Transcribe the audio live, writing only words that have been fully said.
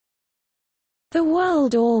The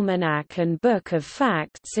World Almanac and Book of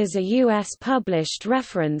Facts is a U.S. published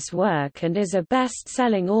reference work and is a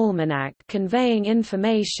best-selling almanac conveying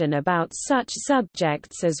information about such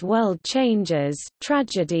subjects as world changes,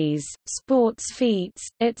 tragedies, sports feats,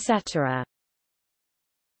 etc.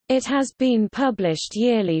 It has been published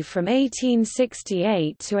yearly from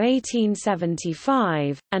 1868 to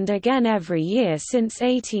 1875, and again every year since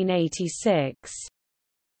 1886.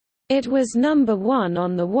 It was number 1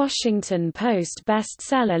 on the Washington Post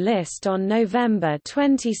bestseller list on November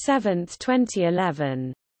 27,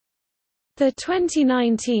 2011. The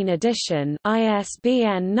 2019 edition,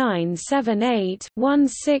 ISBN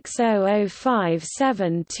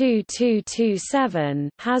 978-1600572227,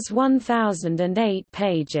 has 1008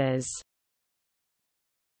 pages.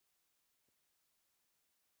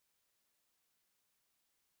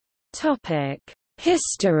 Topic: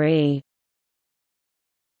 History.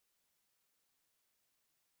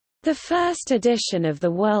 The first edition of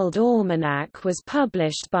the World Almanac was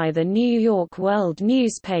published by the New York World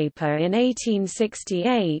newspaper in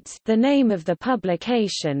 1868. The name of the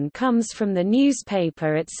publication comes from the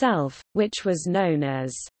newspaper itself, which was known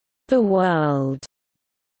as The World.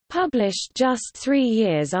 Published just 3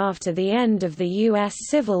 years after the end of the U.S.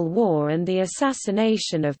 Civil War and the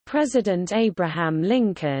assassination of President Abraham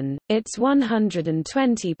Lincoln, its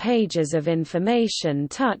 120 pages of information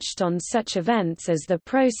touched on such events as the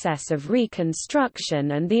process of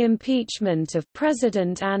Reconstruction and the impeachment of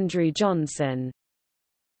President Andrew Johnson.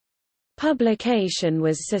 Publication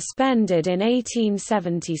was suspended in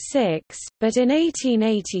 1876, but in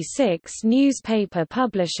 1886 newspaper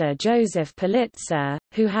publisher Joseph Pulitzer,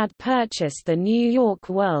 who had purchased the New York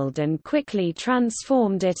World and quickly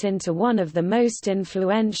transformed it into one of the most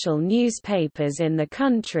influential newspapers in the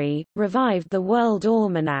country, revived the World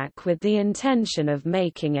Almanac with the intention of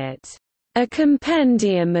making it a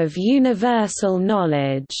compendium of universal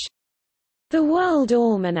knowledge. The World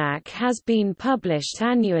Almanac has been published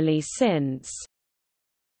annually since.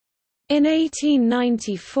 In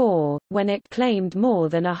 1894, when it claimed more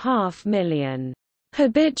than 500,000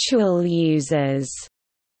 habitual users,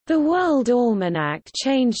 the World Almanac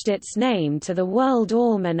changed its name to the World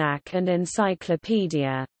Almanac and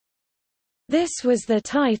Encyclopedia. This was the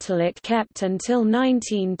title it kept until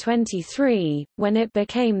 1923, when it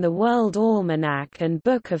became the World Almanac and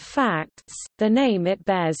Book of Facts, the name it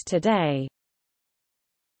bears today.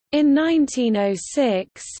 In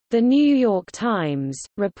 1906, The New York Times,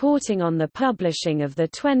 reporting on the publishing of the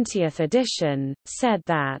 20th edition, said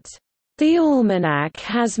that, "The Almanac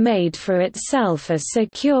has made for itself a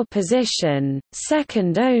secure position,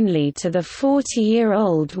 second only to the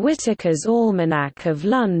 40-year-old Whitaker's Almanac of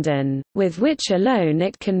London, with which alone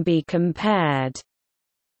it can be compared."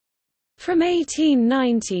 From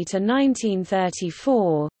 1890 to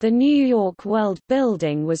 1934, the New York World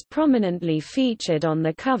Building was prominently featured on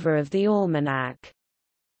the cover of the almanac.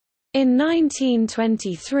 In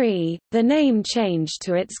 1923, the name changed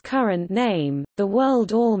to its current name, the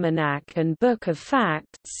World Almanac and Book of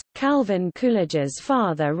Facts. Calvin Coolidge's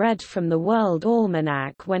father read from the World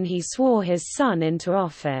Almanac when he swore his son into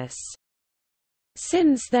office.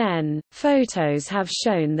 Since then, photos have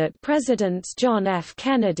shown that Presidents John F.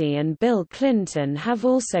 Kennedy and Bill Clinton have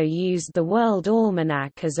also used the World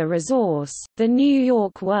Almanac as a resource. The New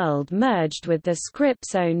York World merged with the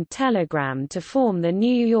Scripps-owned Telegram to form the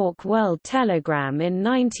New York World Telegram in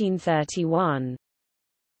 1931.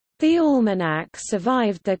 The almanac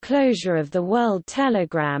survived the closure of the World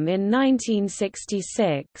Telegram in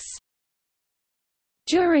 1966.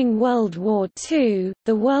 During World War II,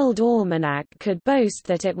 the World Almanac could boast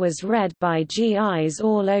that it was read by GIs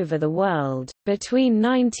all over the world. Between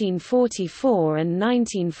 1944 and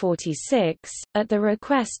 1946, at the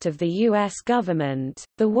request of the U.S. government,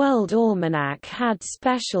 the World Almanac had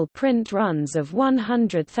special print runs of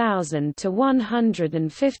 100,000 to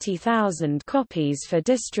 150,000 copies for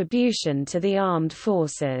distribution to the armed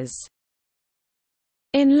forces.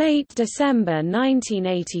 In late December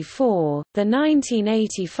 1984, the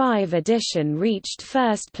 1985 edition reached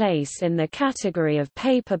first place in the category of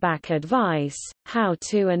paperback advice,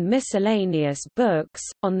 how-to and miscellaneous books,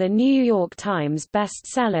 on the New York Times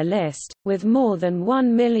bestseller list, with more than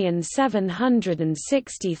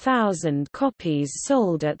 1,760,000 copies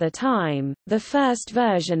sold at the time. The first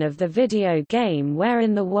version of the video game Where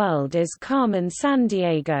in the World is Carmen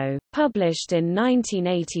Sandiego, published in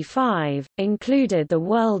 1985, included the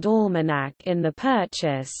World Almanac in the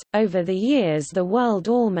purchase. Over the years, the World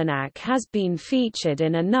Almanac has been featured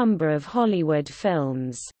in a number of Hollywood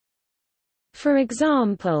films. For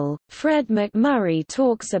example, Fred McMurray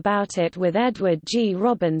talks about it with Edward G.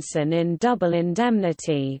 Robinson in Double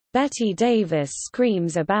Indemnity, Betty Davis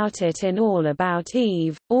screams about it in All About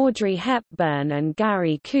Eve, Audrey Hepburn and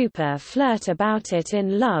Gary Cooper flirt about it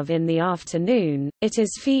in Love in the Afternoon, it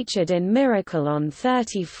is featured in Miracle on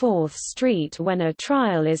 34th Street when a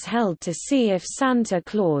trial is held to see if Santa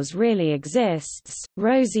Claus really exists,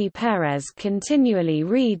 Rosie Perez continually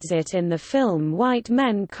reads it in the film White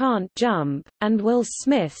Men Can't Jump, and Will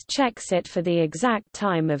Smith checks it for the exact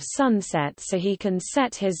time of sunset so he can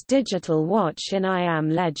set his digital watch in I Am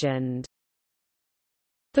Legend.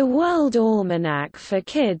 The World Almanac for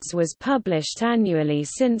Kids was published annually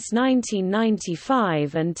since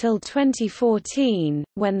 1995 until 2014,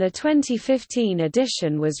 when the 2015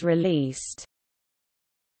 edition was released.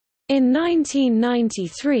 In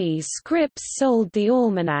 1993 Scripps sold the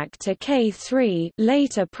almanac to K3,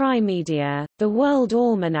 later Primedia. The World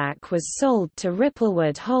Almanac was sold to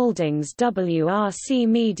Ripplewood Holdings WRC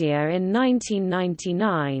Media in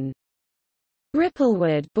 1999.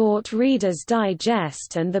 Ripplewood bought Reader's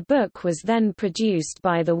Digest and the book was then produced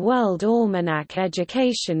by the World Almanac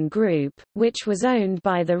Education Group, which was owned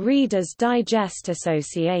by the Reader's Digest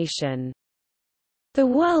Association. The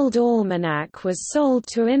World Almanac was sold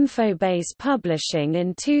to Infobase Publishing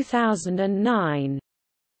in 2009.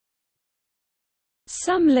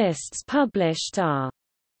 Some lists published are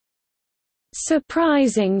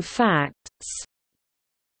Surprising Facts,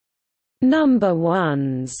 Number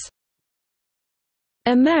Ones,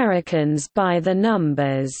 Americans by the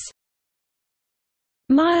Numbers,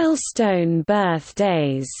 Milestone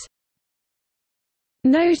Birthdays,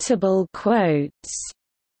 Notable Quotes,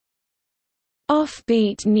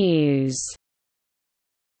 Offbeat News,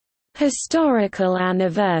 Historical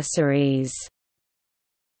Anniversaries.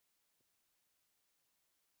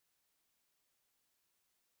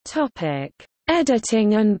 Topic: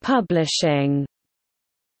 Editing and publishing.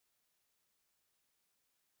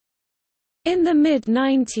 In the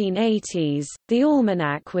mid-1980s, the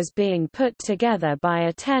almanac was being put together by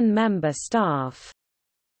a 10-member staff.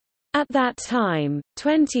 At that time,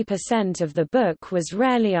 20% of the book was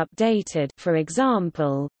rarely updated. For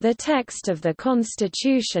example, the text of the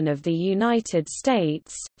Constitution of the United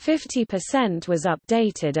States, 50% was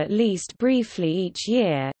updated at least briefly each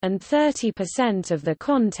year, and 30% of the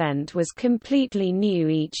content was completely new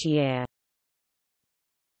each year.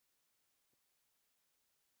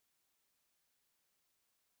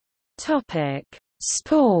 Topic: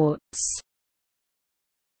 Sports.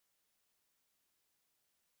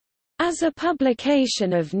 As a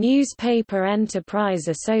publication of Newspaper Enterprise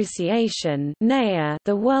Association (NEA),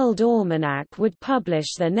 the World Almanac would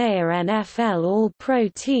publish the NEA NFL All-Pro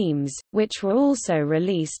teams, which were also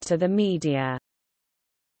released to the media.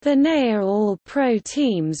 The NEA All-Pro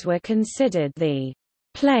teams were considered the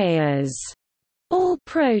players'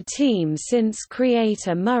 All-Pro team since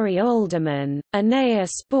creator Murray Alderman, a NEA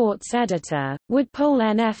sports editor, would poll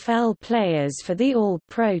NFL players for the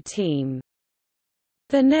All-Pro team.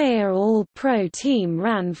 The NEA All-Pro team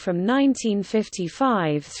ran from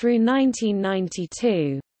 1955 through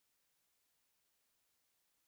 1992.